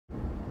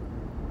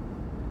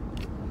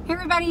Hey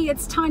everybody,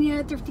 it's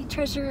Tonya, Thrifty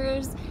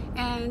Treasures,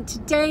 and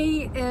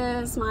today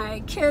is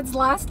my kids'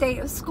 last day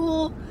of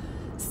school,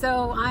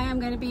 so I am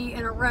going to be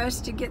in a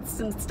rush to get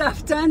some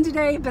stuff done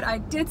today, but I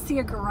did see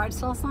a garage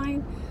sale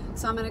sign,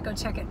 so I'm going to go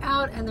check it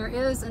out, and there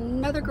is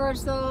another garage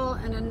sale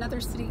in another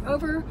city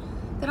over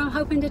that I'm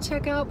hoping to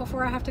check out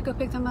before I have to go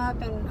pick them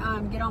up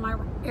and get all my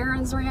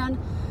errands ran.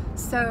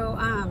 So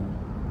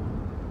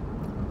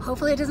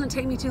hopefully it doesn't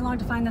take me too long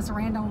to find this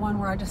random one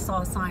where I just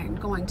saw a sign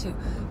going to.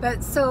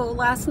 But so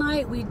last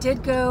night we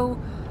did go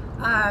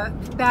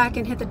back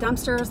and hit the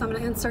dumpsters. I'm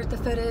going to insert the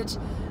footage,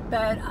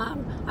 but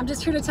I'm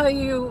just here to tell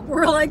you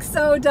we're like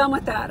so done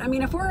with that. I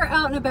mean, if we're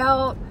out and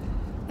about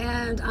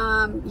and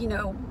you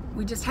know,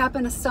 we just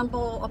happen to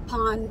stumble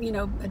upon, you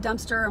know, a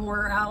dumpster and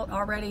we're out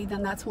already,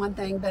 then that's one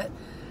thing. But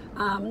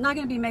I'm not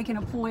going to be making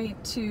a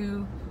point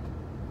to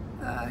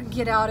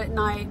get out at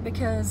night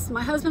because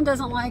my husband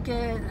doesn't like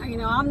it. You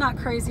know, I'm not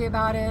crazy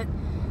about it.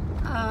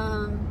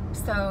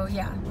 So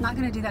yeah, not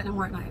going to do that no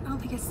more at night. I don't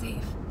think it's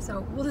safe.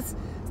 So we'll just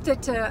stick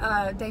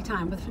to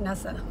daytime with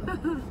Vanessa.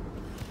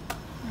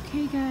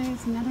 Okay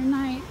guys, another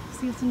night.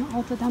 See, it's an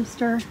Ulta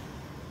dumpster.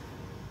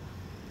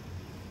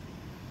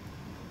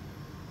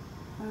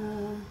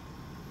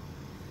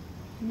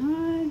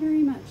 Not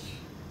very much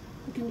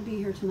looking to be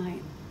here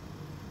tonight.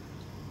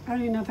 I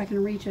don't even know if I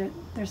can reach it.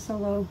 They're so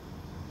low.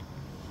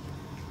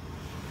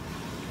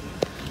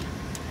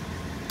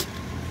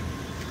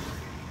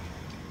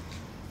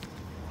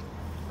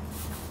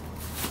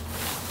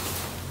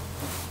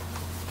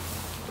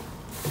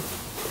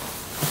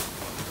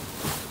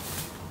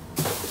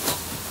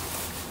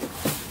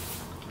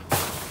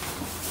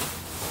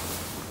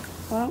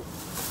 Well,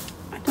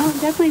 I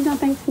definitely don't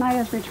think tonight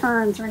is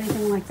returns or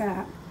anything like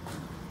that.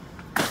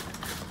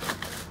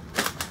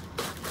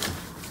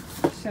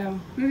 So,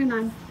 moving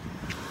on.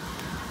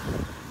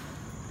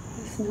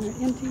 This is another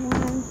empty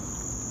one.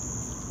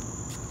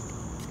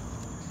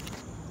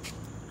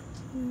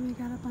 And we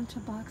got a bunch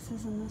of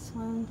boxes in this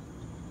one.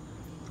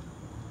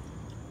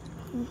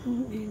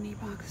 Any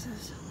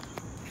boxes.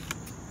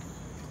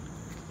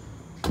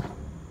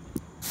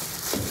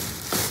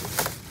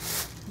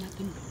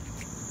 Nothing.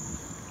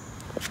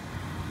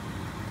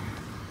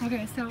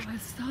 Okay, so I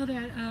saw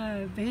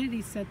that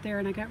vanity set there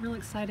and I got real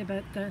excited,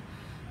 but the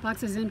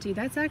box is empty.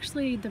 That's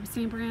actually the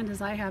same brand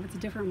as I have. It's a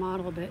different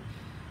model, but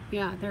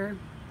yeah, they're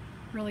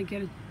really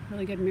good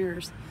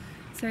mirrors.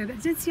 So I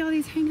did see all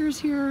these hangers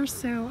here,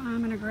 so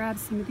I'm gonna grab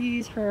some of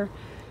these for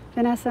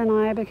Vanessa and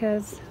I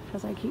because,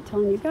 as I keep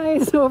telling you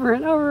guys over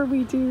and over,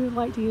 we do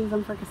like to use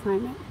them for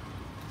consignment.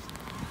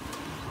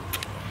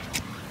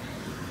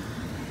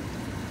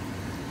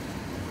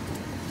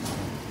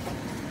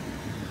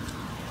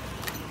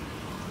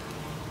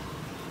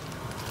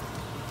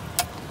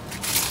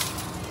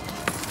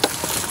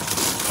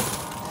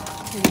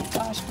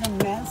 Gosh, what a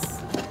mess.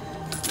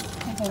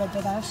 I thought I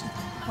did. I should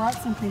have brought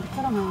something to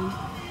put them on.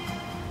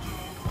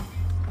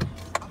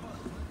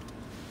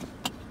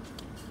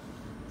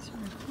 So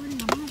recording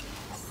them up.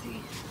 Let's see.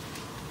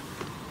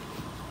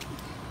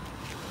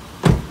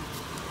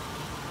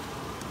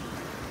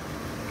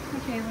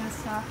 Okay, we're going to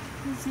stop.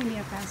 This is going to be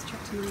a fast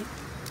trip tonight.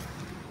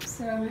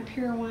 So I'm at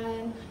Pier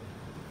 1.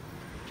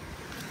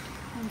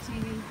 I'm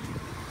seeing.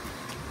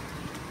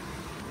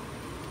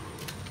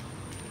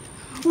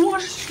 Oh,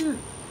 shoot.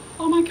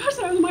 Oh my gosh,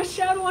 that was my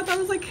shadow. I thought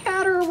it was like a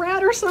cat or a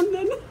rat or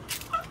something.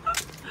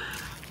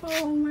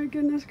 Oh my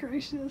goodness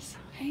gracious.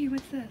 Hey,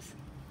 what's this?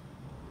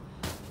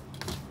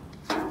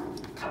 Oh,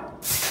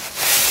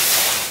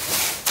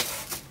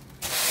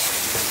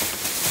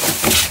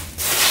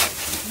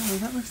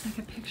 that looks like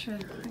a picture.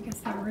 I guess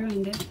they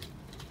ruined it.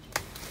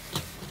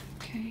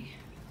 Okay.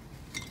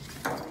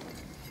 A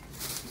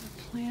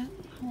plant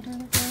holder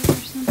that goes or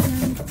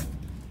something.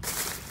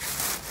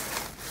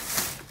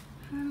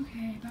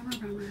 Okay, bummer.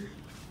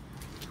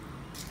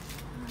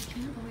 I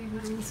can't believe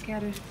my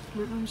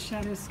own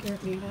shadow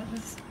scared me. That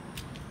was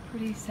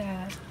pretty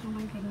sad. Oh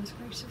my goodness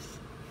gracious.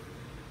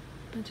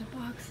 Bunch of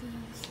boxes.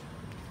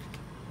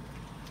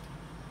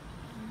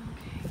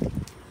 Okay.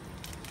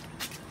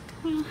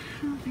 Well,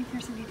 I don't think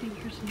there's anything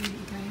here tonight,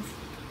 you guys.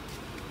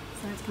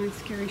 Besides my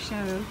scary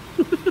shadow.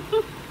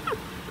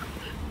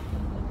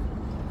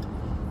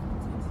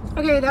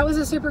 Okay, that was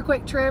a super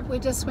quick trip. We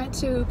just went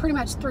to pretty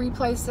much 3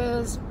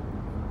 places.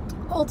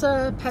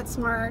 Ulta,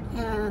 PetSmart,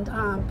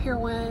 and Pier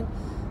 1.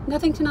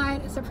 Nothing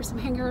tonight except for some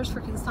hangers for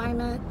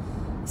consignment.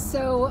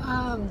 So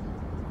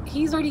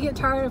he's already getting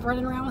tired of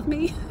running around with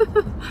me.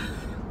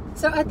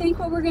 So I think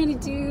what we're going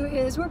to do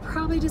is we're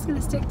probably just going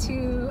to stick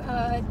to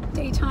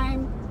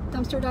daytime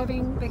dumpster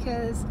diving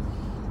because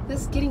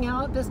this getting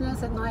out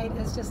business at night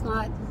is just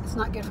it's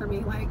not good for me.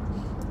 Like,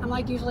 I'm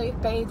like usually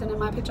bathed and in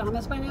my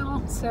pajamas by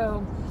now.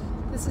 So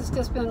this has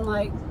just been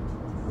like,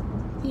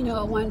 you know,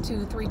 a 1,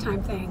 2, 3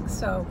 time thing.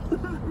 So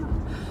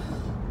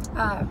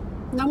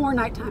no more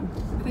nighttime.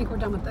 I think we're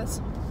done with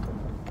this.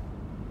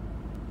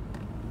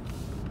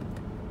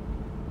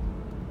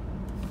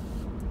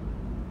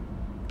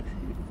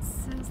 It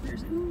says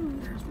there's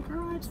the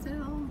garage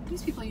sale.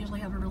 These people usually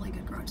have a really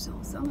good garage sale,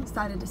 so I'm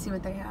excited to see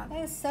what they have.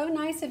 That is so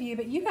nice of you,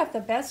 but you have the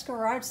best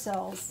garage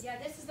sales. Yeah,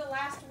 this is the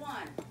last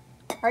one.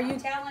 I'm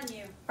telling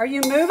you. Are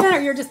you moving or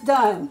you're just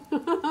done?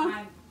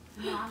 I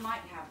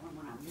might have one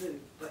when I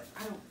move, but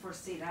I don't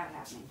foresee that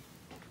happening.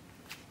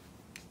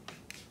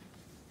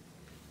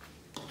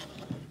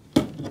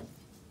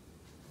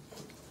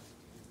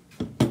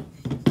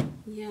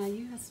 Yeah,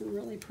 you have some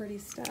really pretty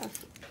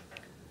stuff.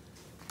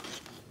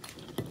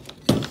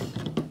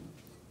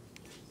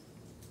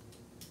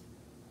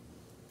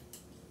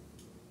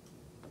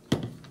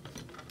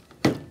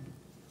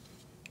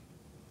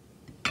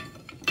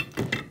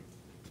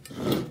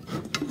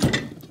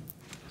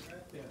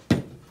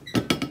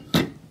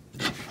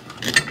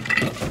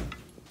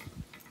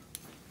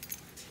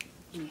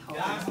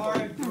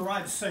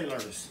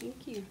 Sailors.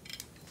 Thank you.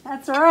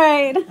 That's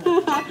right.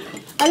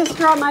 I just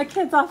dropped my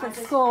kids off at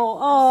school.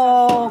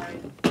 Oh,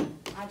 so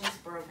I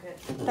just broke it.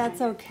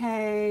 That's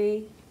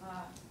okay.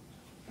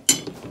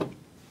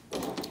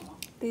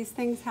 These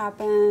things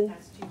happen.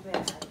 That's too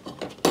bad.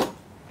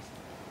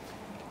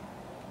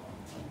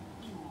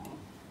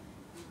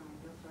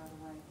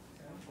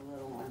 The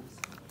little ones.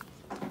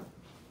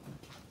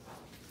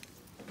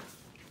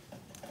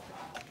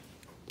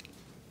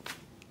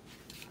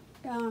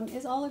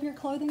 Is all of your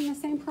clothing the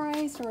same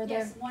price, or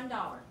yes,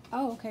 $1.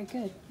 Oh, okay,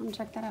 good. I'm gonna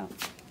check that out.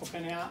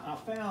 Okay, now I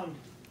found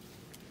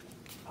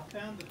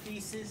the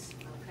pieces.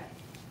 Okay.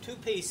 2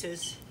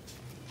 pieces.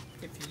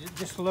 If you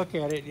just look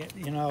at it,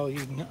 you know,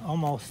 you can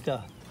almost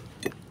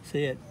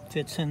see it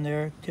fits in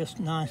there just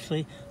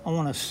nicely. I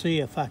want to see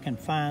if I can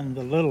find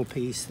the little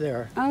piece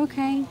there.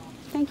 Okay,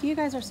 thank you. You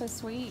guys are so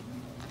sweet.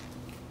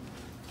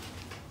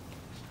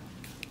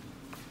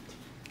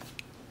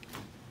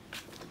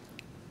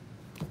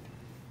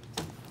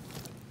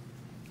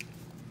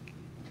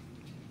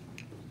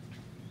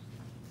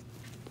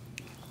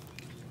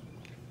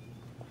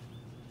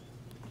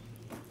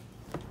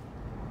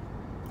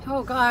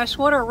 Oh gosh,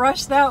 what a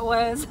rush that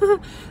was.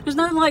 There's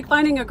nothing like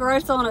finding a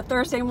garage sale on a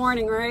Thursday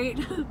morning, right?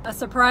 A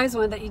surprise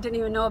one that you didn't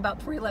even know about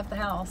before you left the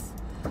house.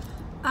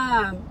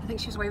 I think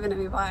she was waving at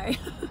me bye.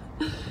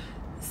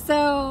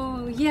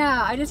 So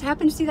yeah, I just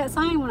happened to see that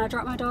sign when I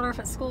dropped my daughter off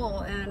at school,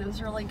 and it was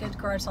a really good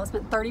garage sale. I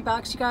spent 30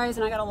 bucks, you guys,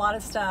 and I got a lot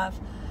of stuff.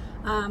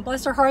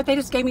 Bless her heart, they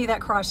just gave me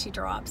that cross she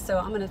dropped, so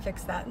I'm gonna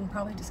fix that and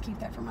probably just keep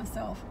that for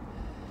myself.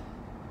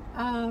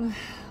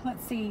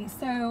 Let's see,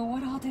 so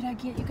what all did I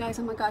get, you guys?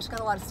 Oh my gosh,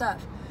 got a lot of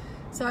stuff.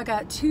 So I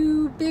got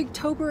 2 big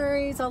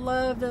topiaries. I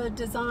love the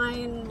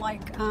design,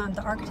 like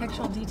the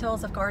architectural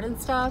details of garden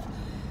stuff.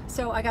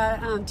 So I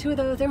got 2 of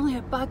those. They're only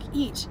 $1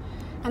 each.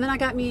 And then I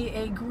got me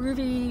a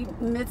groovy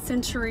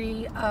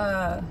mid-century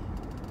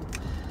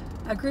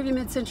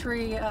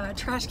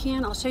trash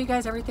can. I'll show you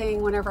guys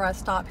everything whenever I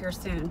stop here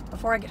soon,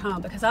 before I get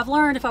home, because I've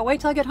learned if I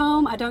wait till I get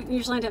home, I don't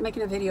usually end up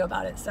making a video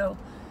about it. So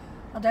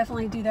I'll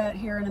definitely do that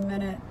here in a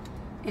minute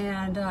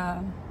and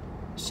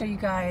show you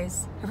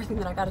guys everything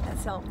that I got at that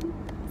sale.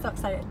 So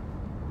excited.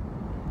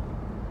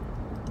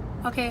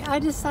 Okay, I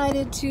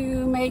decided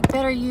to make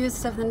better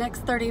use of the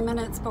next 30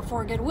 minutes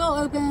before Goodwill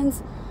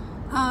opens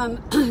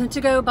to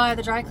go by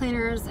the dry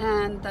cleaners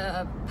and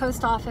the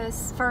post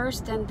office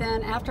first, and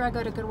then after I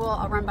go to Goodwill,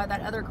 I'll run by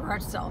that other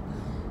garage sale,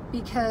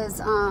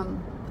 because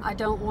I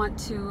don't want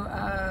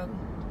to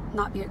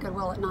not be at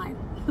Goodwill at 9.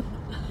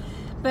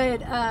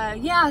 But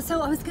yeah,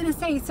 so I was gonna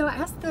say, so I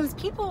asked those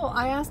people,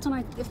 I asked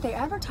them if they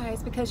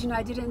advertise, because, you know,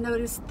 I didn't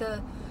notice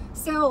the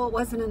sale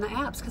wasn't in the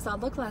apps, because I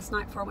looked last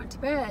night before I went to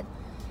bed,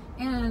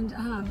 and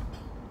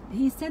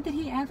he said that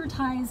he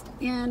advertised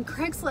in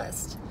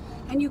Craigslist.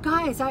 And you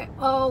guys, I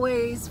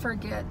always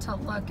forget to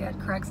look at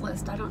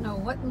Craigslist. I don't know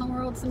what in the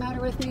world's the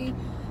matter with me,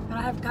 but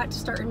I've got to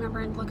start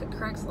remembering to look at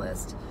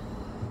Craigslist.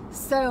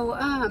 So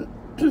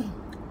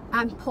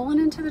I'm pulling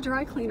into the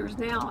dry cleaners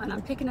now, and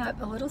I'm picking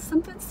up a little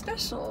something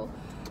special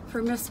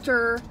for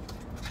Mr.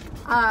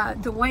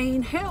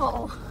 Dwayne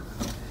Hill.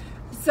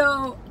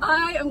 So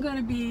I am going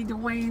to be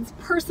Dwayne's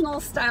personal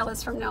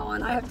stylist from now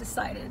on. I have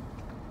decided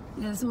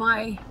it is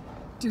my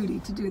duty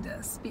to do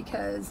this,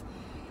 because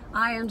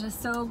I am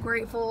just so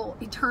grateful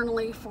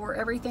eternally for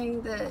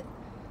everything that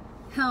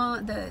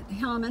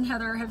him and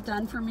Heather have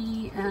done for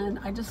me, and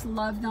I just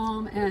love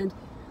them. And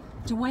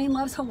Dwayne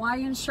loves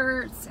Hawaiian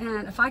shirts,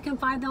 and if I can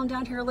find them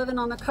down here living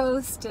on the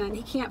coast and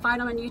he can't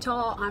find them in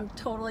Utah, I'm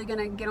totally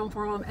gonna get them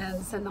for him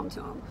and send them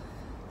to him.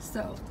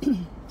 So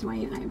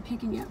Dwayne, I am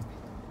picking up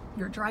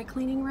your dry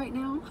cleaning right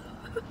now,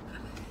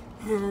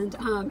 and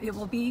it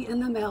will be in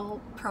the mail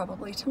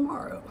probably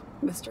tomorrow,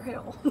 Mr.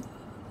 Hill.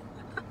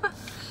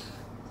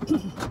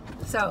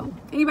 So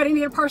anybody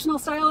need a personal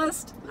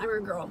stylist? I'm your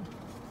girl.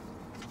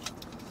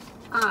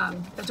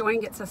 But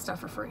Dwayne gets this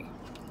stuff for free.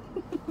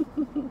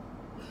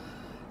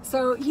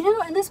 So, you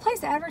know, and this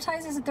place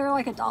advertises that they're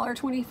like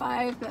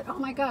 $1.25, but oh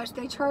my gosh,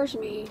 they charged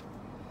me,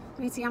 let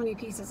me see how many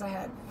pieces I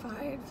had.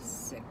 5,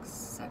 6,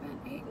 7,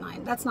 8,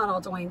 9. That's not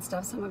all Dwayne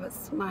stuff. Some of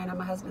it's mine and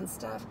my husband's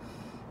stuff.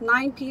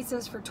 9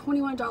 pieces for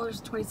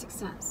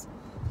 $21.26.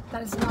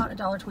 That is not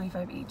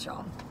 $1.25 each,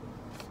 y'all.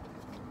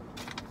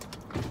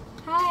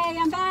 Hi,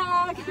 I'm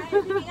back. Hi,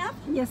 picking up?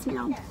 Yes,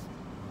 ma'am. Yes.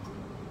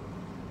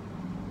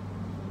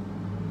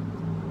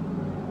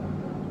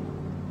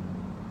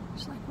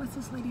 She's like, what's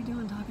this lady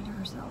doing talking to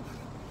herself?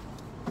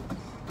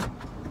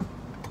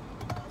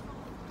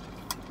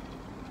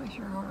 Bless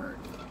your heart.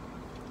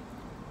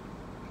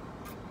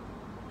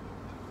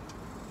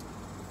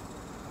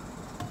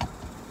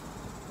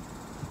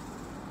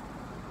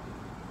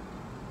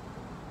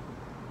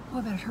 Oh,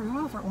 I better turn it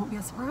off or it won't be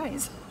a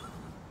surprise.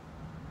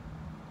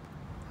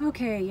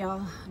 Okay,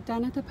 y'all,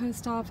 done at the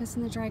post office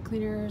and the dry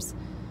cleaners.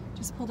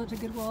 Just pulled up to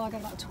Goodwill. I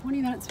got about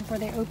 20 minutes before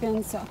they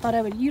open, so I thought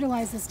I would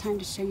utilize this time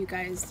to show you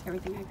guys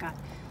everything I got.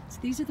 So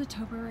these are the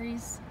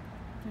topiaries.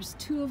 There's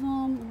 2 of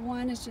them.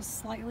 One is just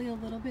slightly a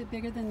little bit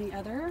bigger than the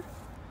other.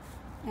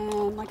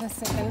 And like I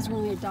said, those were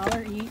only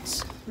 $1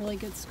 each. Really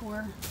good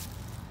score.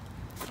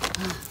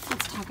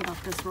 Let's talk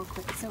about this real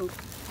quick. So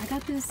I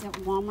got this at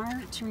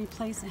Walmart to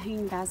replace a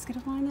hanging basket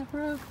of mine that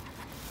broke.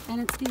 And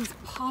it's these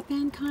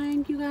pop-in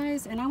kind, you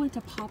guys. And I went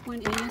to pop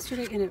one in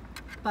yesterday and it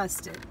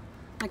busted.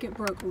 Like it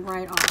broke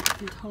right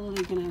off. I'm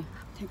totally gonna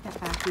take that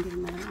back and get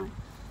another one.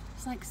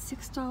 It's like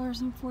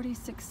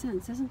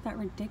 $6.46. Isn't that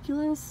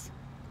ridiculous?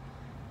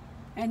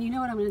 And you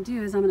know what I'm gonna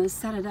do is I'm gonna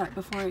set it up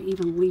before I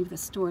even leave the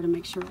store to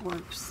make sure it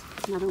works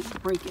and I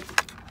don't break it.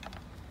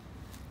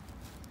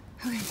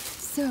 Okay,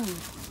 so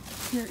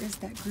here is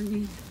that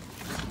groovy.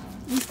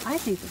 At least I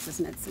think this is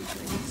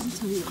mid-century. You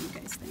tell me what you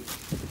guys think.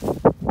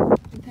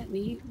 Isn't that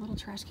neat? Little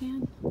trash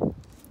can.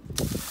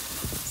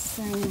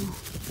 So,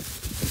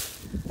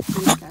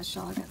 oh my gosh,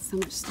 y'all, I got so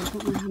much stuff. I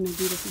don't know how I'm gonna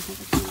do this in front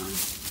of the camera.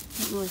 I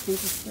don't really think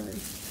this through.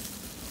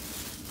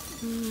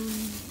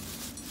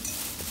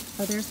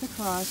 Oh, there's the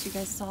cross. You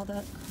guys saw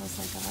the cross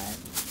I got.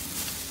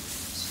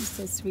 She's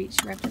so sweet.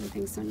 She wrapped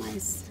everything so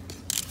nice.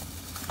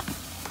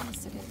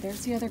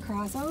 There's the other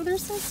cross. Oh, they're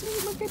so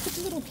sweet. Look, they put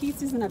the little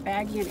pieces in a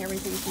baggie and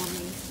everything for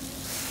me.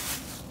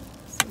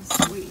 So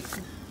sweet.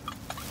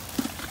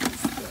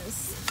 What's this?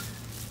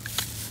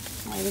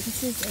 Alright,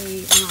 this is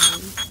a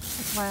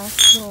glass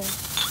little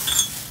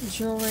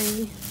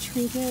jewelry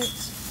trinket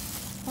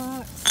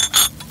box.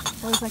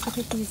 I always like to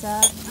pick these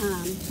up.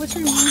 Which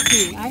reminds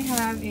me, I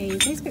have a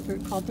Facebook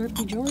group called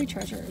Thrifty Jewelry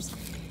Treasures.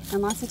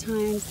 And lots of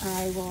times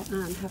I will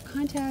have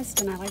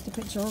contests and I like to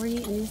put jewelry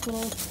in these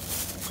little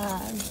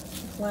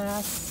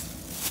glass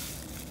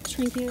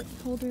trinket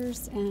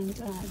holders and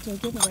do a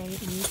giveaway and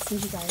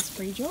send you guys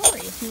free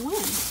jewelry if you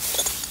win.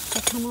 So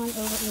come on over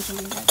and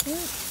join that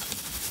group.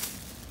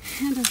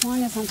 And as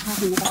long as I'm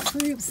talking about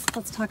groups,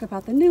 let's talk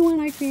about the new one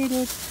I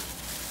created.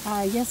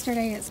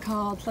 Yesterday it's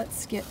called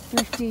Let's Get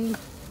Thrifty.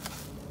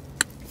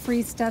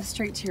 Free stuff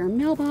straight to your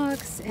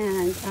mailbox,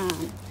 and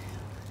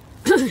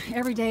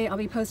every day I'll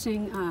be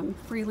posting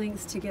free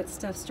links to get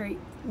stuff straight,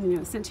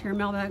 sent to your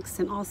mailbox,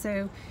 and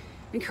also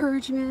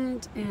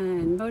encouragement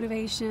and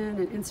motivation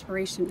and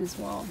inspiration as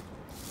well.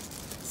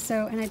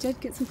 So, and I did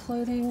get some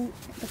clothing.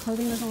 The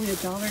clothing was only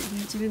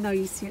 $1 each, even though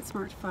you see it's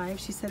marked 5.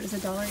 She said it was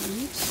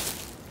 $1 each.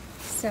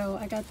 So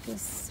I got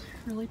this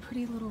really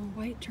pretty little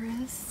white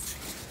dress,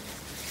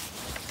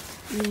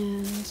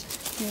 and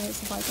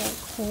here's like a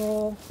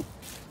coral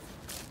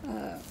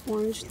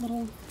orange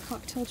little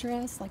cocktail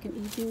dress, like an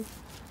little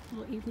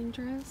evening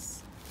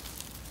dress.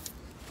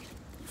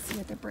 Let's see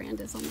what the brand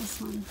is on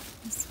this one.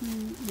 This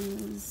one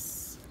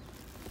is,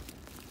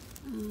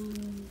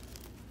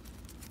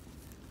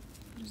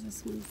 what does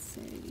this one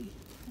say?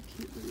 I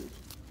can't remember.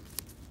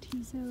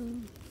 Tizo,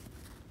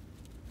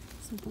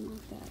 something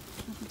like that.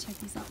 I'll have to check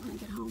these out when I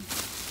get home.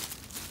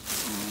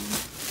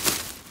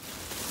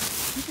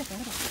 I think I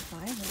got about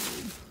 5 of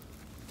them.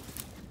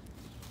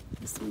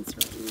 This one's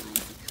really nice.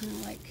 It's kind of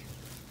like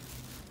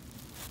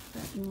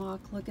that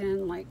mock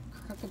looking, like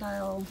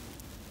crocodile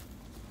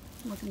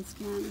looking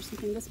skin or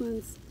something. This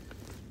one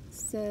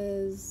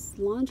says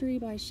Laundry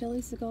by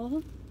Shelly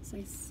Segal,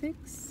 size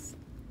 6.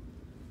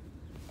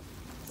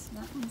 So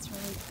that one's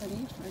really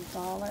pretty for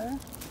 $1.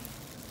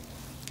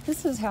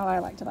 This is how I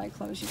like to buy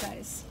clothes, you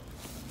guys,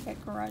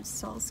 at garage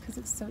sales, because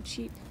it's so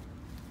cheap.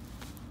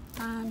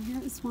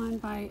 Here is one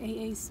by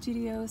AA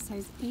Studio,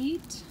 size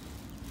 8.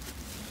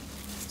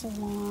 A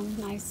long,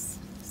 nice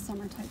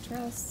summer type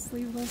dress,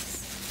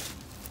 sleeveless.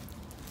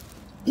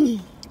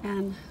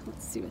 And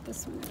let's see what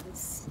this one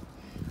is.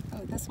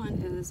 Oh, this one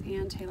is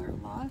Ann Taylor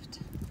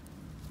Loft.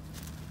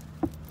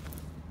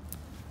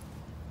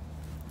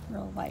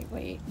 Real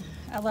lightweight.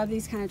 I love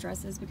these kind of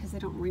dresses because they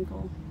don't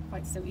wrinkle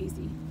quite so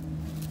easy.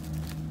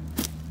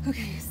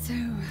 Okay, so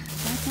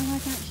that's all I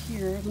got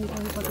here. Let me go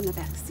look in the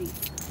back seat.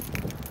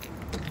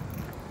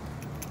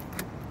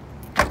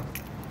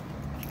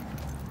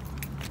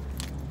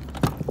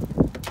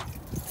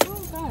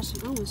 I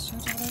almost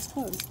showed you all those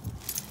clothes.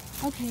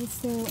 Okay,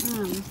 so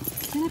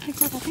then I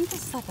picked up, I think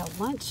this is like a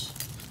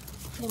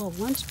little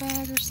lunch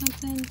bag or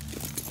something.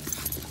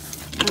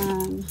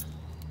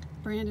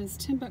 Brand is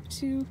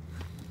Timbuktu.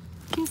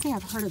 I can't say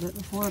I've heard of it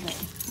before, but I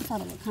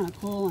thought it looked kind of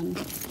cool and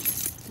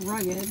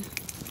rugged.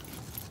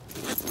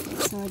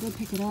 So I did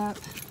pick it up.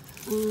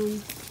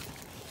 Let's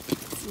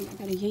see, I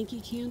got a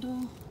Yankee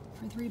candle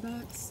for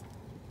 $3.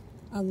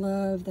 I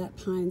love that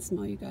pine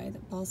smell, you guys.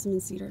 That balsam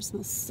and cedar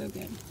smells so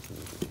good.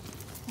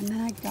 And then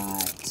I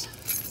got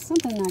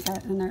something I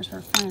got in there for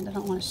a friend. I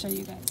don't want to show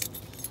you guys.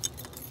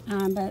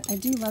 But I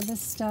do love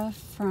this stuff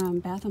from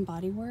Bath &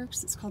 Body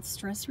Works. It's called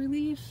Stress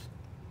Relief.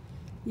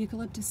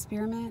 Eucalyptus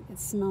spearmint. It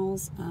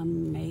smells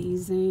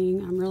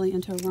amazing. I'm really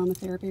into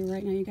aromatherapy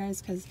right now, you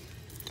guys, because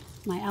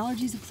my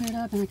allergies have cleared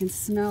up and I can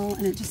smell,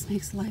 and it just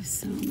makes life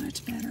so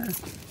much better.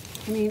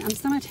 I mean, I'm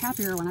so much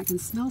happier when I can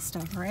smell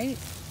stuff, right?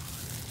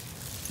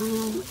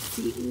 Let's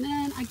see, and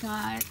then I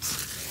got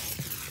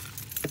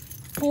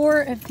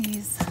 4 of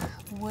these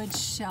wood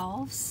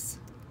shelves.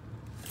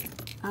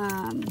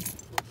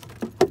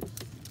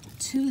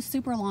 2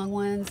 super long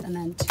ones, and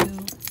then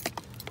 2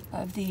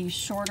 of the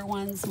shorter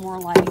ones, more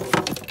like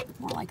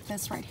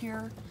this right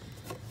here.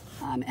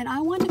 And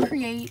I want to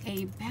create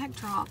a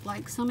backdrop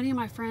like so many of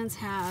my friends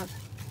have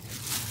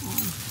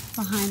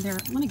behind their.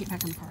 Let me get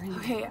back in the car.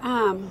 Okay.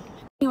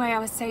 Anyway, I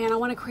was saying I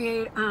want to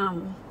create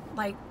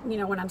like, you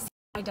know, when I'm sitting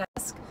at my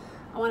desk,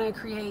 I want to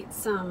create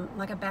some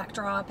like a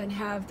backdrop and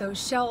have those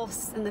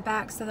shelves in the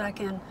back so that I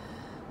can,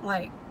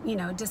 like, you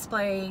know,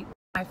 display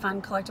my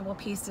fun collectible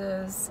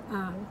pieces.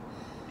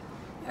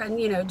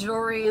 And, you know,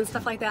 jewelry and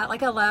stuff like that.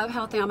 Like, I love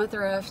how Thelma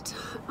Thrift,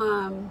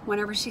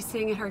 whenever she's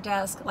sitting at her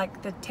desk,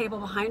 like the table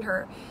behind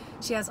her,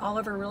 she has all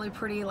of her really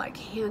pretty like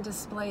hand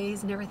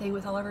displays and everything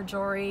with all of her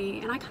jewelry,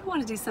 and I kind of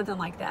want to do something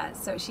like that.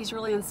 So she's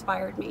really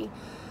inspired me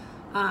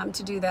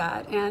to do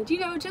that. And, you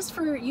know, just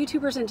for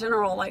YouTubers in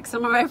general, like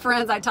some of my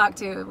friends I talk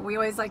to, we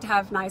always like to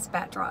have nice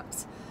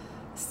backdrops.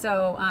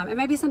 So it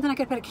may be something I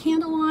could put a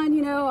candle on.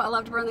 You know, I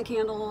love to burn the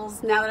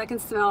candles now that I can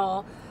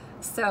smell.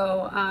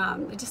 So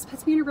it just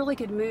puts me in a really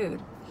good mood.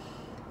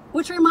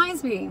 Which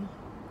reminds me,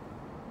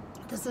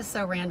 this is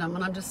so random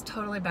and I'm just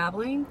totally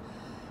babbling,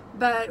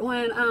 but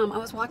when I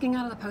was walking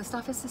out of the post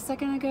office a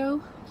second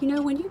ago, you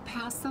know, when you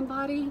pass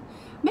somebody,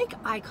 make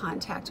eye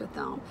contact with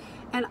them.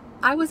 And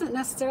I wasn't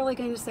necessarily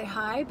going to say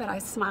hi, but I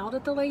smiled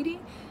at the lady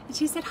and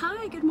she said,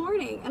 "Hi, good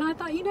morning." And I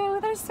thought, you know,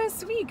 that's so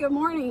sweet. Good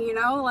morning. You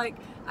know, like,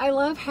 I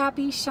love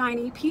happy,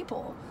 shiny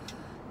people.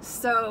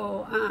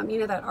 So, you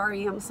know that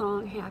REM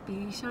song,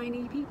 Happy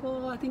Shiny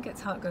People? I think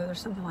that's how it goes, or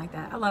something like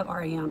that. I love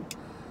REM.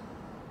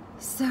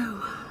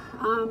 So,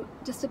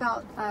 just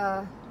about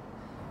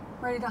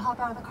ready to hop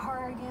out of the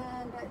car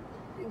again,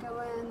 and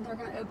go in. They're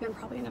going to open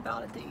probably in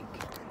about, I think,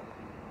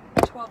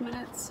 12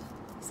 minutes.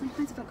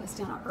 Sometimes if I go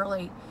stand out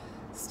early,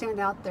 stand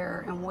out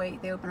there and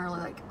wait, they open early.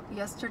 Like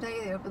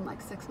yesterday, they opened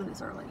like 6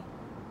 minutes early.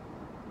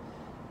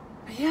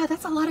 But yeah,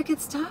 that's a lot of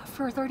good stuff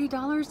for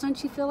 $30.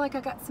 Don't you feel like I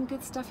got some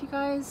good stuff, you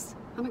guys?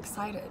 I'm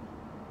excited.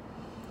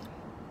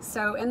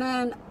 So, and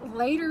then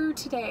later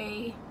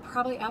today,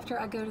 probably after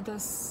I go to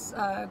this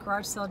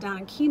garage sale down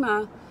in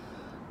Kemah,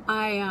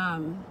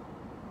 I'm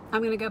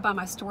going to go buy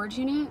my storage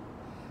unit.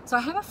 So I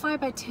have a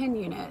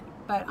 5x10 unit,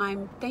 but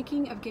I'm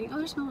thinking of getting, oh,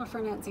 there's my little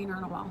friend I haven't seen her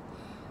in a while.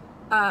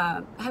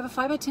 I have a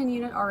 5x10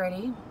 unit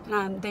already,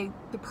 and the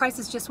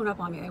prices just went up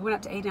on me. They went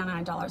up to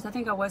 $89. I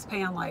think I was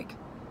paying like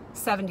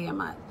 $70 a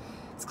month.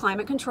 It's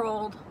climate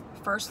controlled,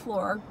 first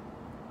floor.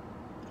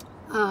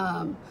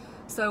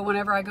 So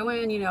whenever I go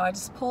in, you know, I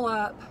just pull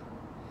up,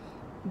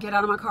 get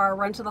out of my car,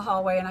 run to the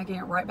hallway, and I can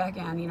get right back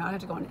in. You know, I don't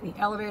have to go in any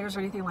elevators or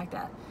anything like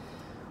that.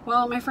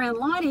 Well, my friend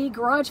Lonnie,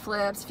 Garage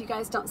Flips, if you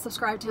guys don't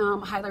subscribe to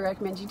him, I highly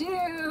recommend you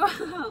do.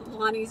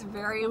 Lonnie's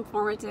very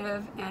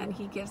informative, and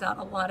he gives out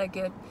a lot of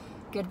good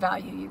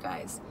value, you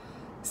guys.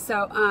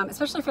 So,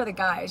 especially for the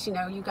guys, you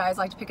know, you guys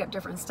like to pick up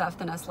different stuff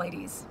than us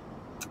ladies.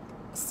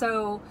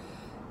 So,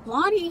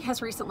 Lonnie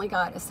has recently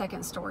got a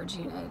second storage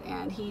unit,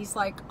 and he's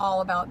like all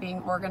about being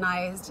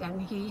organized,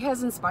 and he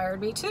has inspired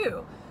me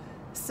too.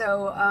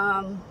 So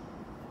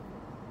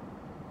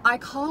I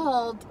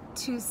called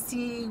to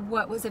see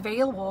what was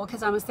available,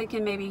 because I was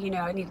thinking maybe, you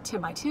know, I need a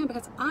 10x10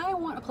 because I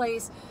want a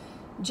place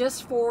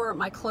just for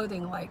my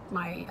clothing, like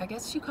my, I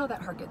guess you call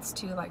that hard goods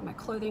too, like my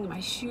clothing and my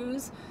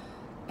shoes.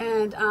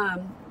 And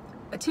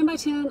a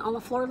 10x10 on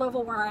the floor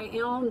level where I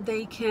am,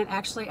 they can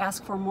actually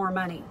ask for more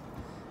money.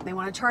 They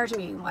want to charge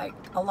me like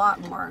a lot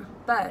more.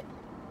 But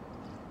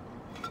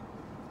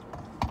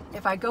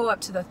if I go up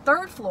to the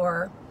 3rd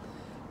floor,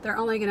 they're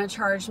only going to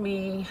charge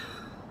me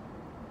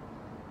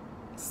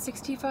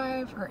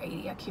 65 or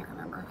 80. I can't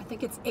remember. I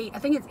think it's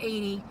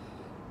 80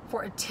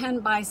 for a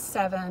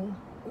 10x7,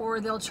 or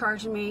they'll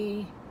charge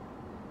me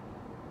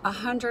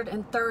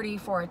 130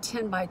 for a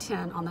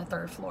 10x10 on the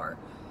 3rd floor.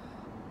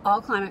 All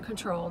climate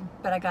controlled,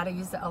 but I got to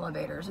use the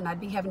elevators, and I'd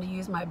be having to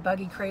use my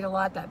buggy crate a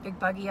lot, that big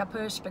buggy I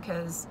push,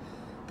 because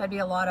that'd be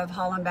a lot of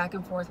hauling back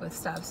and forth with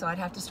stuff. So I'd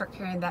have to start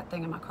carrying that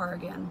thing in my car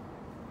again.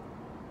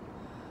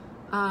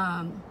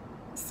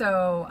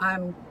 So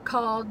I'm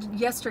called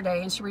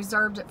yesterday, and she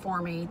reserved it for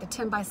me, the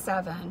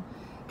 10x7,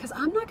 because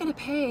I'm not going to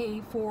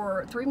pay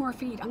for 3 more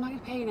feet. I'm not going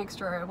to pay an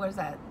extra, what is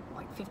that,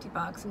 like 50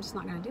 bucks. I'm just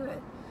not going to do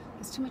it.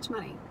 It's too much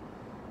money.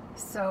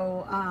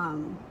 So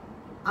I'm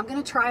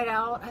going to try it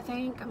out, I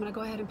think. I'm going to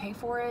go ahead and pay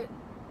for it.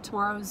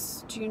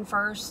 Tomorrow's June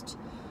 1st.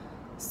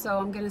 So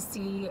I'm going to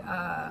see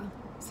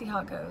See how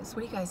it goes.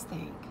 What do you guys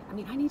think? I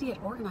mean, I need to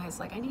get organized.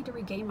 Like, I need to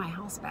regain my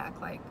house back.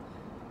 Like,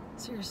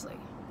 seriously.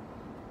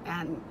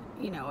 And,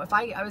 you know, if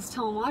I was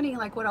telling Lonnie,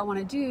 like, what I want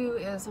to do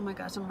is, oh my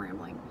gosh, I'm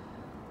rambling.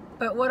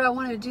 But what I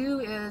want to do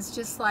is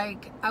just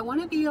like, I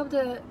want to be able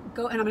to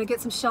go, and I'm going to get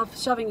some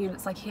shelving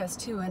units like he has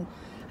too. And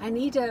I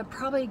need to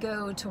probably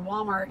go to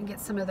Walmart and get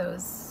some of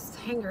those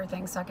hanger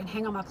things so I can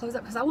hang all my clothes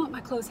up, because I want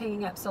my clothes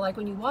hanging up. So like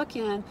when you walk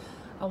in,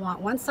 I want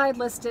one side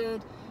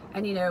listed,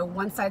 and you know,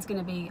 one side's going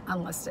to be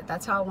unlisted.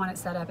 That's how I want it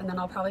set up. And then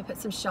I'll probably put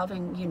some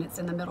shelving units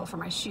in the middle for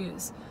my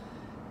shoes.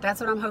 That's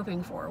what I'm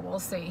hoping for. We'll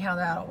see how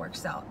that all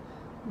works out.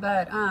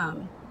 But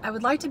I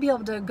would like to be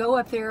able to go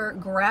up there,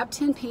 grab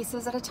 10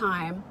 pieces at a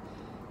time,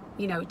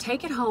 you know,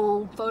 take it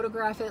home,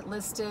 photograph it,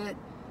 list it,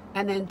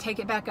 and then take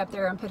it back up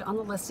there and put it on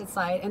the listed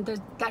site. And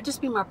that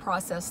just be my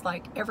process,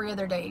 like every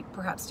other day,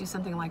 perhaps do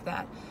something like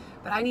that.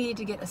 But I need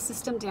to get a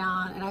system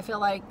down, and I feel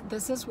like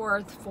this is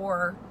worth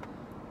for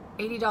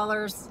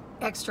 $80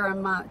 extra a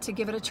month to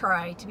give it a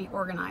try, to be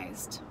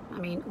organized. I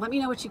mean, let me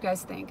know what you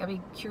guys think. I'd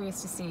be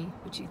curious to see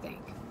what you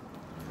think.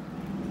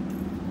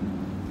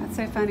 That's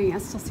so funny. I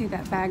still see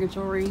that bag of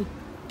jewelry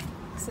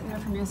sitting there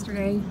from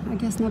yesterday. I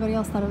guess nobody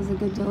else thought it was a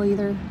good deal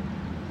either.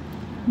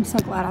 I'm so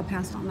glad I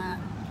passed on that.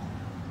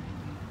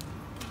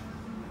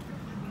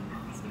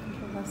 Some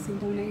people left some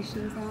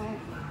donations out.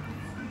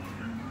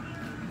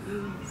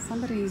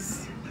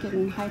 Somebody's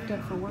getting hyped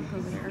up for work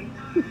over there.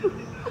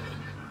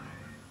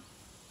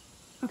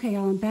 Okay,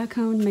 y'all, I'm back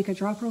home to make a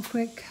drop real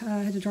quick. I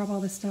had to drop all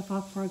this stuff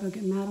off before I go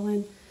get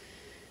Madeline.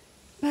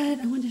 But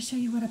I wanted to show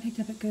you what I picked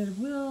up at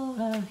Goodwill.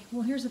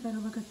 Well, here's a better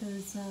look at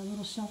those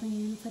little shelving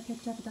units I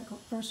picked up at that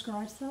first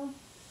garage sale.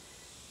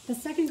 The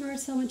second garage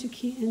sale went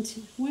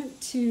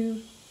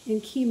to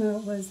in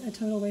chemo was a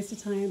total waste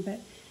of time, but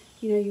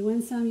you know, you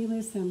win some, you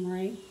lose some,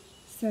 right?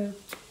 So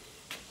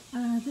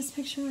this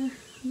picture, I'm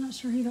not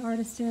sure who the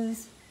artist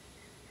is,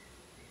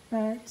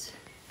 but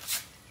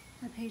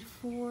I paid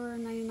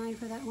 $4.99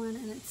 for that one,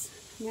 and it's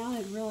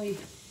mounted really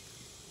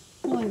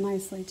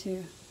nicely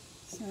too.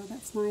 So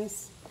that's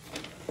nice.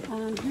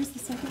 Here's the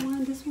second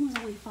one. This one was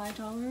only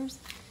 $5.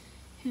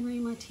 Henry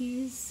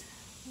Matisse.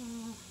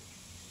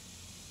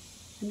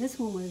 And this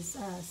one was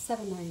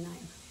 $7.99.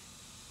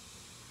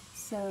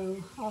 So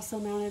also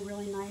mounted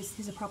really nice.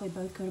 These will probably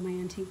both go to my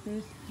antique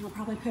booth. And I'll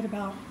probably put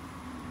about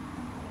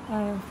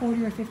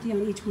 40 or 50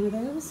 on each one of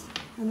those.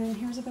 And then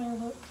here's a better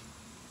look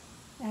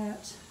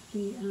at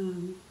the, I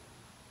don't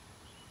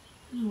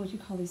know what you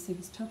call these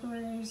things,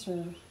 topiaries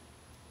or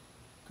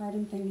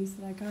garden thingies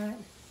that I got.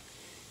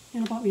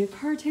 And I bought me a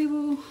card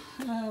table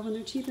when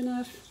they're cheap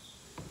enough.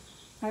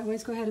 I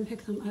always go ahead and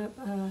pick them up.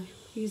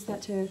 Use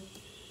that to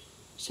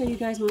show you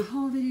guys my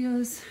haul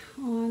videos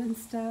on and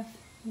stuff.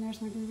 And there's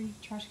my groovy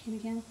trash can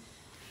again.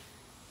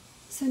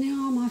 So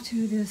now I'm off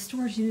to the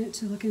storage unit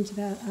to look into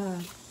that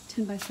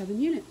 10x7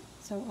 unit.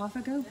 So off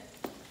I go.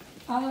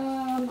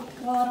 Well,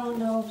 I don't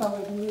know if I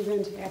would move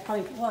in today. I'd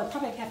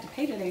probably have to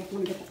pay today if I'm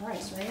gonna get the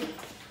price, right?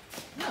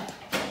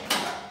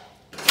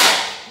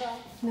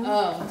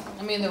 No.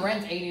 I mean, the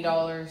rent's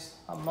 $80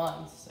 a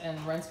month, and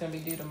rent's gonna be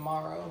due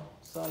tomorrow.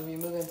 So if you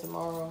move in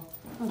tomorrow,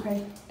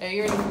 Okay. and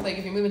you're like,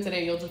 if you move in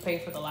today, you'll just pay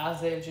for the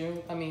last day of June.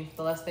 I mean,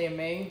 the last day of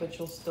May, but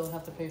you'll still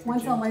have to pay for.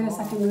 When's June the latest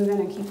I tomorrow. can move in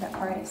and keep that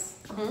price?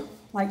 Hmm?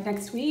 Like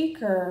next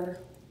week or?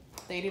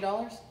 The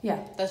 $80?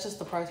 Yeah. That's just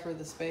the price for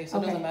the space. So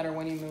Okay. It doesn't matter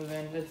when you move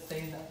in; it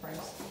stays that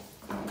price.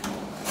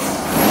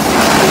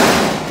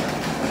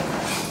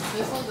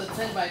 This one's a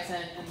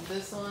 10x10, and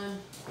this one,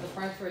 the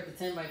price for the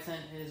 10x10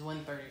 is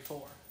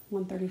 $134.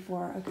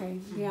 134. Okay.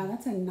 Yeah,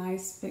 that's a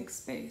nice big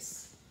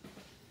space.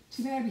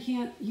 Too bad we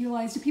can't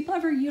utilize. Do people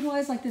ever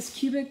utilize like this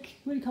cubic?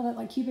 What do you call it?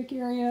 Like cubic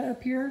area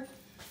up here?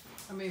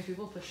 I mean,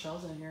 people put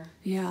shelves in here.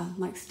 Yeah,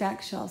 like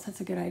stack shelves.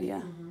 That's a good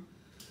idea.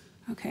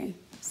 Okay.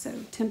 So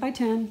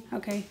 10x10.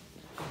 Okay.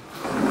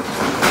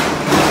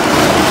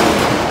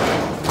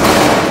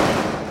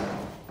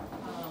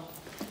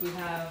 We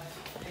have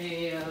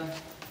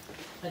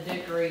a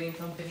decorating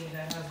company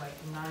that has like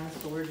 9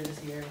 storages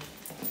here,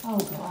 Oh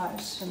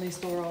gosh. and they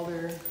store all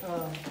their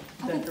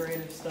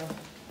decorative stuff.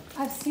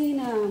 I've seen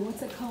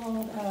what's it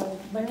called?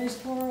 Larry's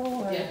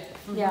Floral. Or, Yeah.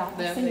 Yeah.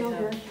 I've seen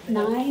over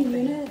 9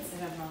 units. They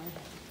have 9.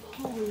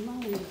 Holy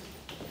moly.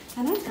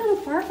 And that's kind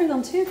of far for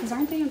them too, because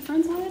aren't they in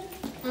Friendswood?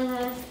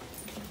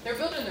 They're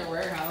building their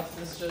warehouse.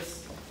 It's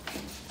just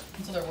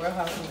until their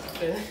warehouse is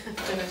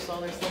finished,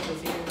 all their stuff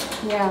is here.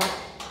 Yeah.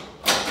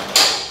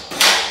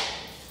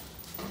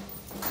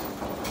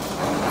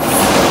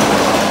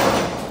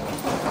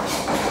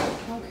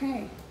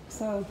 Okay.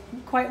 So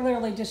quite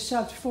literally just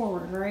shoved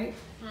forward, right?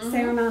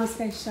 Same amount of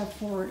space shoved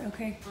forward.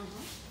 Okay.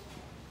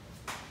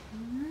 All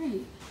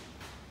right.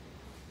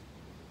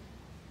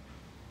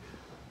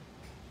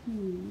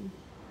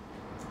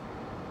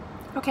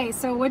 Okay,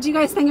 so what do you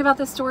guys think about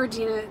the storage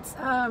units?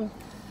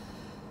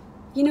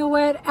 You know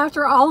what?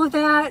 After all of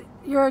that,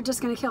 you're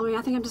just going to kill me.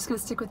 I think I'm just going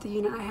to stick with the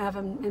unit I have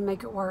and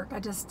make it work.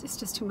 It's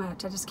just too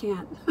much. I just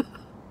can't.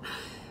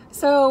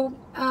 So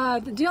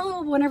the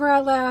deal, whenever I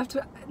left,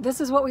 this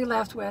is what we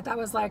left with. I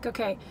was like,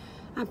 okay,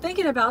 I'm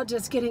thinking about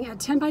just getting a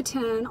 10 by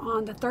 10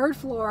 on the 3rd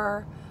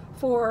floor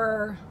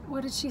for,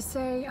 what did she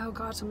say? Oh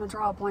gosh, I'm gonna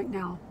draw a blank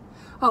now.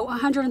 Oh,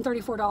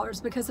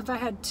 $134, because if I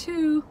had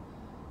 2,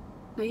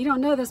 now you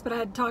don't know this, but I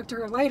had talked to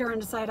her later and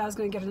decided I was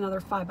gonna get another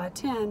 5 by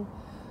 10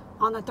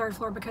 on the 3rd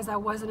floor because I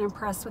wasn't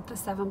impressed with the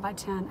 7 by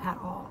 10 at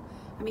all.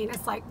 I mean,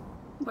 it's like,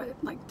 what,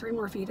 like 3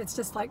 more feet. It's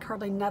just like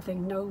hardly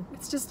nothing. No,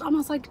 it's just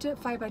almost like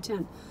 5 by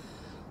 10.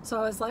 So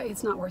I was like,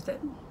 it's not worth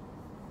it.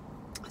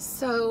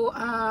 So,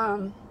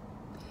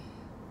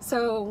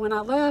 so when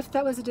I left,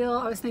 that was the deal.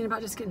 I was thinking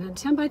about just getting a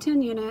 10 by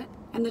 10 unit,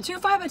 and the 2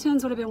 5 by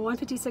 10s would have been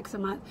 $156 a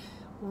month.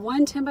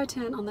 One 10 by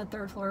 10 on the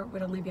 3rd floor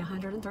would only be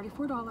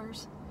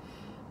 $134.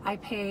 I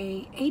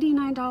pay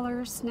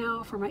 $89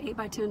 now for my 8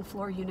 by 10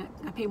 floor unit.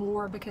 I pay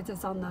more because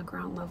it's on the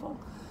ground level.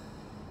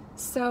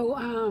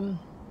 So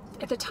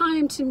at the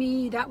time, to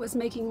me, that was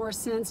making more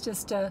sense,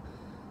 just to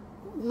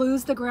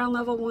lose the ground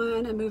level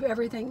one and move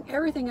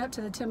everything up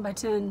to the 10 by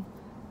 10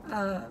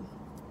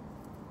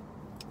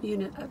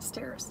 unit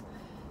upstairs,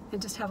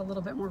 and just have a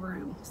little bit more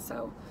room.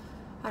 So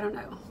I don't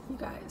know, you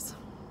guys,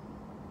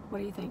 what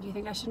do you think? Do you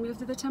think I should move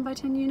to the 10 by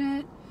 10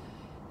 unit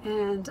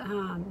and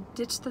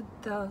ditch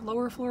the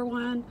lower floor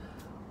one,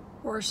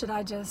 or should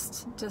I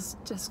just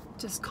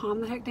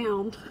calm the heck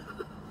down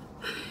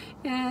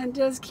and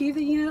just keep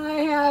the unit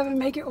I have and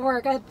make it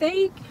work? I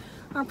think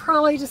I'm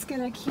probably just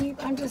gonna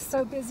keep, I'm just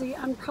so busy,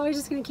 I'm probably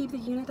just gonna keep the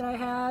unit that I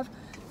have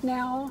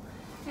now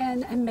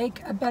and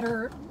make a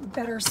better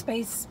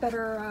space,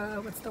 better,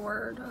 what's the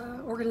word,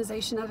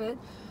 organization of it.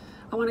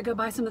 I want to go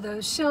buy some of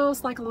those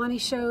shelves like Lonnie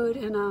showed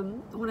in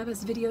one of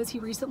his videos he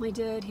recently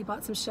did. He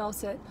bought some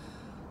shelves at,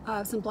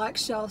 some black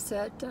shelves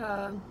at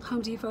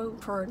Home Depot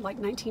for like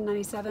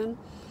 $19.97.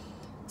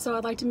 So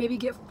I'd like to maybe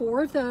get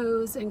 4 of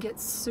those and get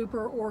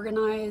super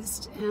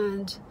organized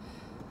and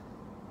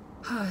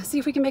see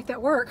if we can make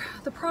that work.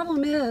 The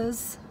problem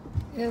is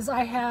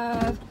I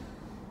have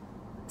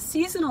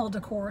seasonal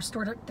decor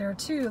stored up there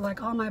too,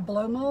 like all my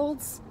blow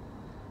molds.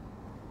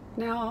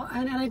 Now,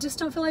 and I just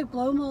don't feel like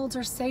blow molds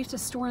are safe to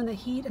store in the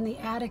heat in the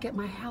attic at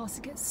my house.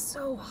 It gets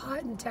so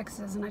hot in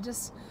Texas, and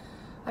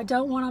I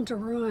don't want them to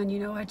ruin, you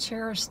know, I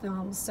cherish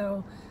them.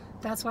 So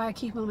that's why I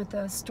keep them at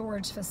the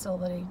storage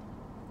facility.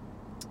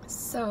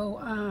 So,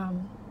 I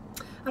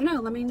don't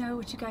know, let me know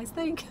what you guys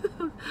think.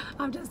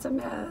 I'm just a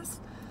mess.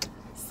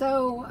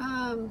 So,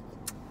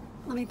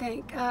 let me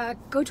think.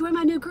 Go join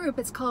my new group.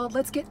 It's called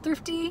Let's Get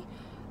Thrifty.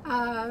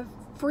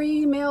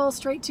 Free mail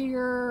straight to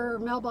your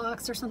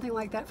mailbox or something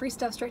like that. Free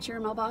stuff straight to your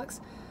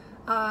mailbox.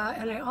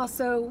 And I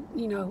also,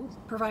 you know,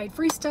 provide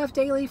free stuff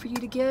daily for you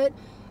to get,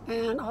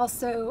 and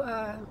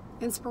also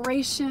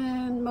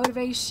inspiration,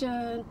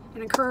 motivation,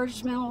 and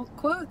encouragement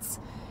quotes.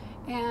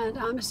 And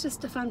it's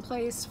just a fun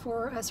place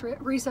for us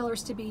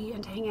resellers to be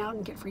and to hang out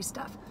and get free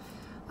stuff.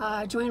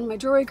 Join my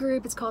jewelry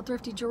group. It's called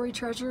Thrifty Jewelry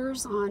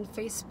Treasures on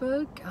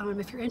Facebook.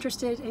 If you're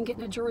interested in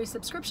getting a jewelry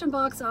subscription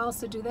box, I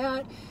also do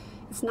that.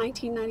 It's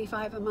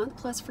 $19.95 a month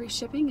plus free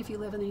shipping. If you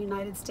live in the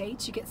United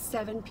States, you get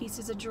 7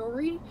 pieces of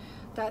jewelry.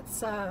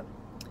 That's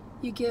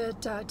you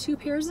get 2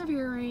 pairs of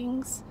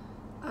earrings,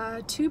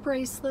 2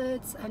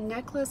 bracelets, a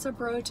necklace, a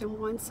brooch, and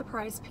 1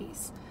 surprise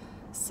piece.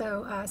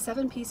 So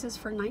 7 pieces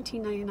for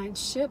 $19.99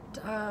 shipped.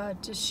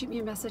 Just shoot me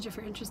a message if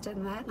you're interested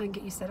in that, and I can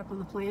get you set up on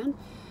the plan.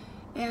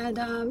 And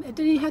it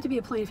didn't even have to be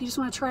a plan. If you just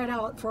want to try it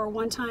out for a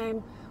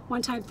one-time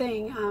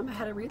thing, I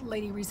had a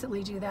lady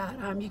recently do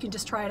that. You can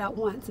just try it out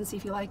once and see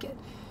if you like it.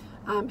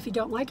 If you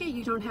don't like it,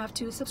 you don't have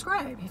to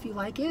subscribe. If you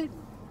like it,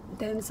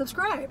 then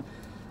subscribe.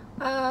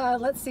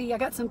 Let's see, I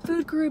got some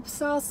food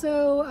groups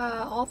also,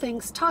 all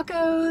things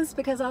tacos,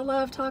 because I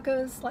love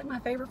tacos, like my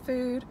favorite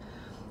food.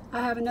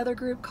 I have another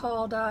group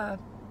called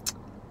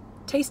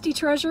Tasty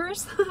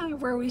Treasures,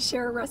 where we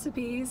share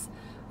recipes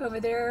over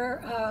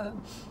there.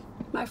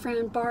 My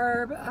friend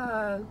Barb,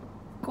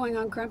 going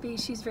on Grumpy,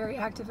 she's very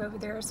active over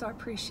there, so I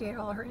appreciate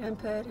all her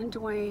input, and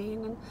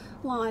Dwayne and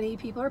Lonnie,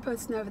 people are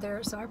posting over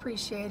there, so I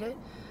appreciate it.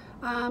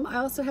 I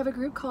also have a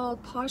group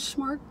called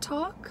Poshmark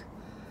Talk,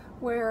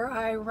 where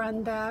I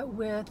run that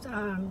with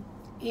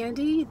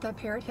Andy, the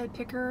parrot head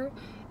picker,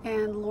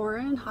 and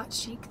Lauren, Hot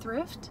Chic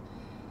Thrift.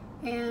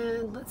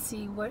 And let's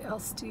see, what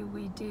else do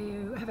we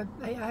do?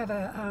 I have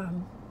a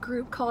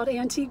group called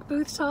Antique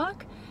Booth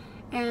Talk,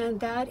 and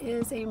that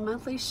is a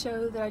monthly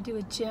show that I do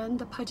with Jen,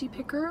 the pudgy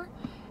picker,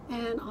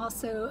 and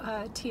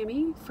also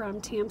Tammy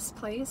from Tam's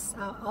Place.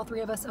 All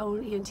 3 of us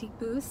own antique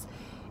booths,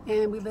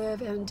 and we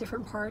live in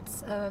different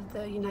parts of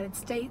the United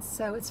States,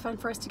 so it's fun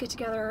for us to get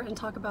together and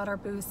talk about our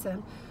booths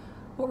and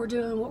what we're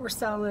doing, what we're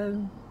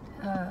selling,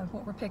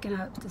 what we're picking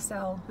up to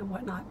sell and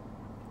whatnot.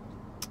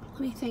 Let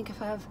me think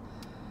if I've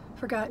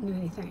forgotten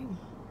anything.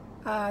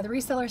 The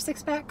Reseller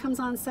 6-pack comes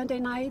on Sunday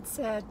nights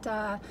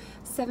at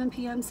 7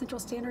 p.m. Central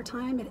Standard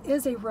Time. It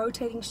is a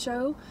rotating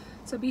show,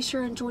 so be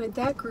sure and join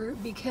that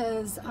group,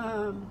 because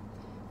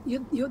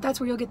that's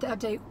where you'll get the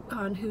update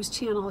on whose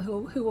channel,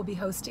 who will be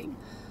hosting.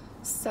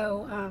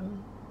 So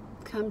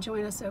come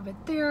join us over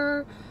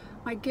there.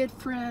 my good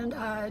friend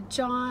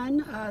John,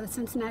 the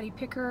Cincinnati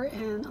Picker,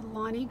 and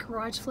Lonnie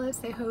Garage Flips.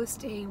 They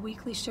host a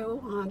weekly show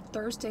on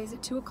Thursdays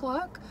at 2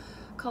 o'clock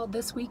called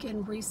This Week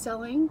in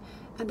Reselling.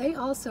 And they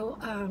also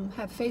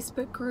have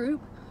Facebook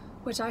group,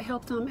 which I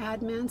help them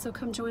admin, so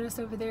come join us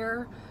over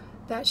there.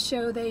 That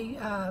show, they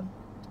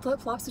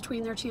flip-flops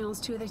between their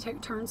channels too. They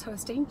take turns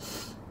hosting.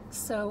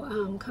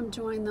 So come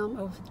join them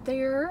over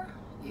there.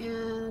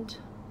 And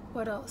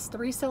what else? The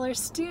Reseller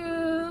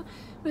Stew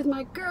with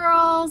my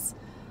girls.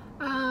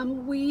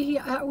 We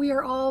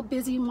are all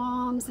busy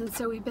moms, and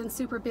so we've been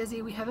super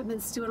busy. We haven't been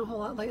stewing a whole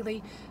lot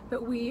lately,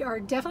 but we are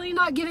definitely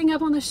not giving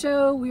up on the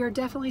show. We are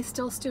definitely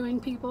still stewing,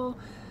 people.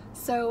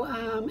 So,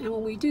 and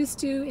when we do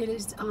stew, it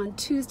is on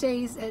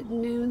Tuesdays at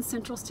noon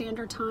Central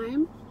Standard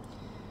Time.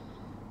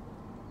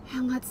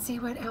 And let's see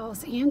what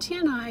else. Auntie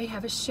and I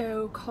have a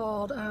show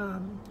called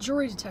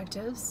Jewelry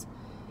Detectives,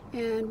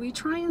 and we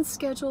try and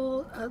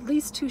schedule at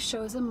least 2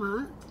 shows a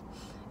month.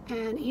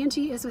 And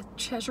Auntie is with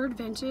Treasured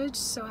Vintage,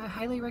 so I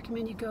highly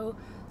recommend you go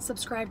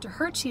subscribe to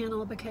her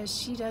channel because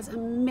she does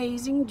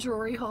amazing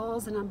jewelry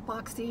hauls and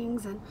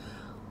unboxings and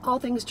all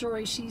things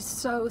jewelry. She's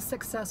so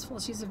successful.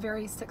 She's a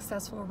very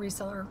successful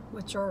reseller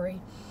with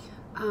jewelry.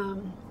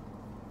 And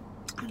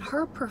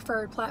her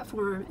preferred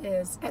platform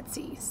is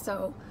Etsy,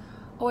 so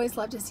always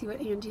love to see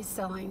what Angie's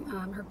selling.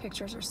 Her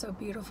pictures are so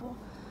beautiful.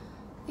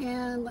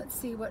 And let's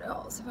see what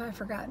else. Have I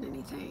forgotten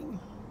anything?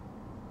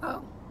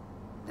 Oh.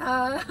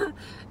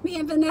 Me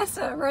and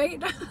Vanessa,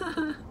 right?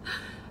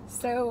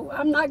 So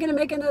I'm not going to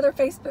make another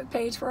Facebook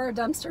page for our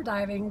dumpster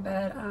diving,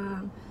 but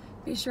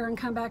be sure and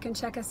come back and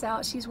check us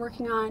out. She's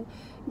working on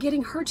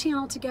getting her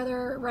channel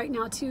together right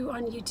now too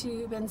on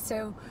YouTube, and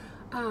so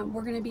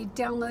we're going to be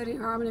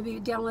downloading, or I'm going to be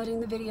downloading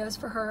the videos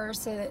for her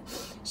so that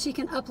she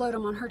can upload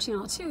them on her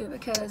channel too,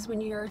 because when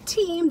you're a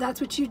team,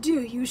 that's what you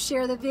do. You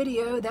share the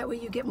video, that way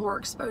you get more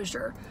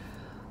exposure.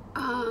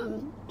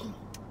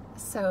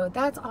 So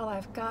that's all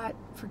I've got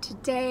for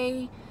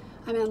today.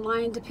 I'm in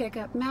line to pick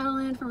up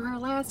Madeline from her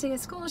last day of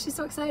school. She's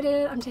so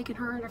excited. I'm taking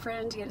her and a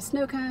friend to get a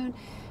snow cone,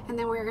 and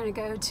then we're going to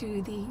go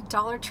to the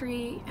Dollar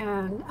Tree,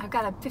 and I've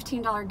got a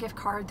 $15 gift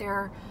card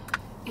there,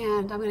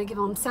 and I'm going to give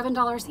them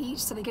 $7 each,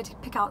 so they get to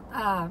pick out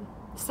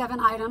 7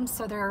 items,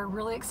 so they're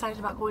really excited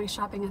about going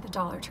shopping at the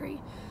Dollar Tree.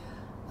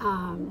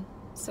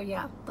 So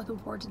yeah, looking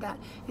forward to that.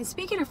 And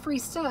speaking of free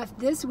stuff,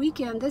 this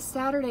weekend, this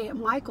Saturday at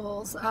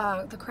Michael's,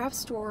 the craft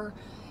store,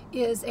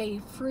 is a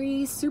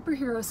free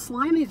superhero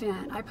slime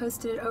event. I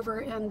posted it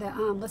over in the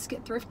Let's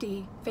Get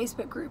Thrifty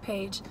Facebook group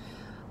page,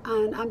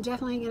 and I'm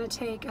definitely going to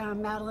take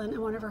Madeline and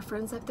one of her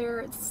friends up there.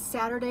 It's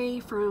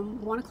Saturday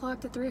from 1 o'clock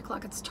to 3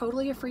 o'clock. It's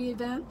totally a free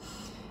event,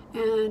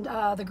 and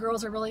the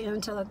girls are really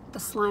into the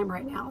slime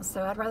right now,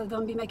 so I'd rather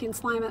them be making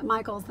slime at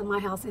Michael's than my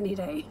house any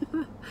day.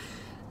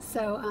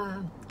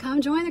 So come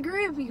join the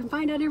group. You can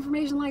find out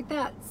information like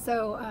that.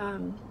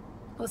 So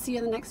we'll see you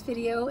in the next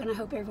video, and I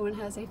hope everyone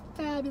has a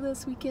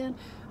fabulous weekend.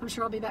 I'm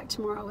sure I'll be back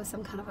tomorrow with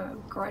some kind of a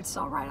garage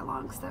sale ride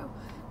along, so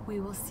we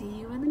will see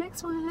you in the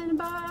next one.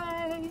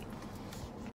 Bye!